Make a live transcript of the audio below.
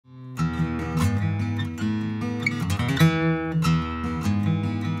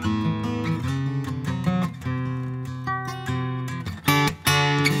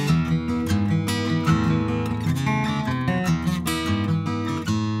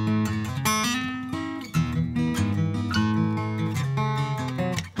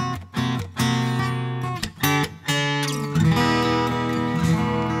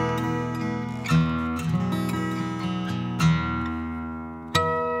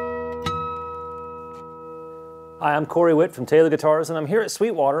Hi, I'm Witt from Taylor Guitars, and I'm here at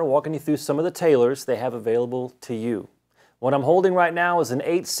Sweetwater walking you through some of the Taylors they have available to you. What I'm holding right now is an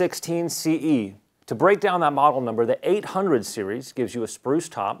 816 CE. To break down that model number, the 800 series gives you a spruce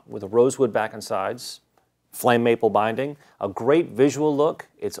top with a rosewood back and sides, flame maple binding, a great visual look.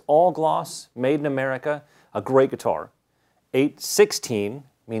 It's all gloss, made in America, a great guitar. 816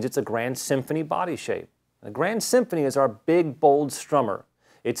 means it's a Grand Symphony body shape. The Grand Symphony is our big, bold strummer.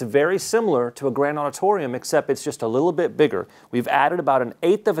 It's very similar to a Grand Auditorium, except it's just a little bit bigger. We've added about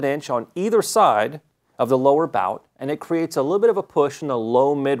 1/8 of an inch on either side of the lower bout, and it creates a little bit of a push in the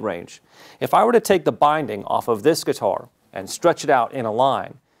low mid-range. If I were to take the binding off of this guitar and stretch it out in a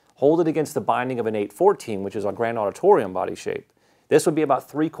line, hold it against the binding of an 814, which is our Grand Auditorium body shape, this would be about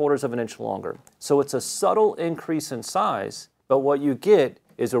 3/4 of an inch longer. So it's a subtle increase in size, but what you get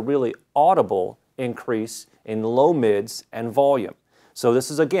is a really audible increase in low mids and volume. So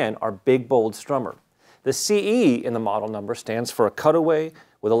this is, again, our big, bold strummer. The CE in the model number stands for a cutaway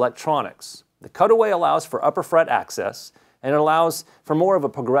with electronics. The cutaway allows for upper fret access, and it allows for more of a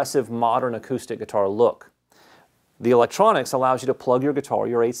progressive, modern acoustic guitar look. The electronics allows you to plug your guitar,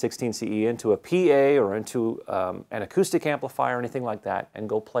 your 816 CE, into a PA or into an acoustic amplifier or anything like that, and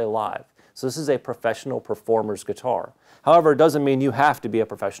go play live. So this is a professional performer's guitar. However, it doesn't mean you have to be a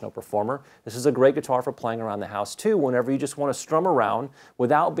professional performer. This is a great guitar for playing around the house too, whenever you just want to strum around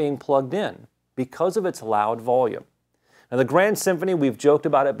without being plugged in, because of its loud volume. Now the Grand Symphony, we've joked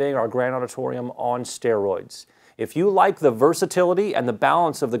about it being our Grand Auditorium on steroids. If you like the versatility and the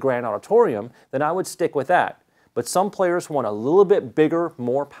balance of the Grand Auditorium, then I would stick with that. But some players want a little bit bigger,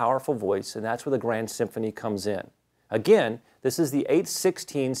 more powerful voice, and that's where the Grand Symphony comes in. Again, this is the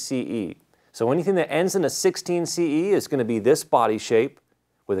 816 CE. So anything that ends in a 16 CE is going to be this body shape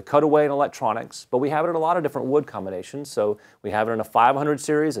with a cutaway and electronics, but we have it in a lot of different wood combinations. So we have it in a 500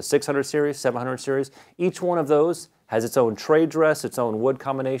 series, a 600 series, 700 series. Each one of those has its own trade dress, its own wood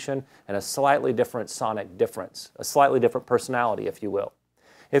combination, and a slightly different sonic difference, a slightly different personality, if you will.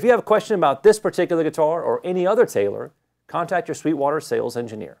 If you have a question about this particular guitar or any other Taylor, contact your Sweetwater sales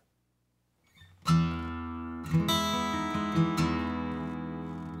engineer.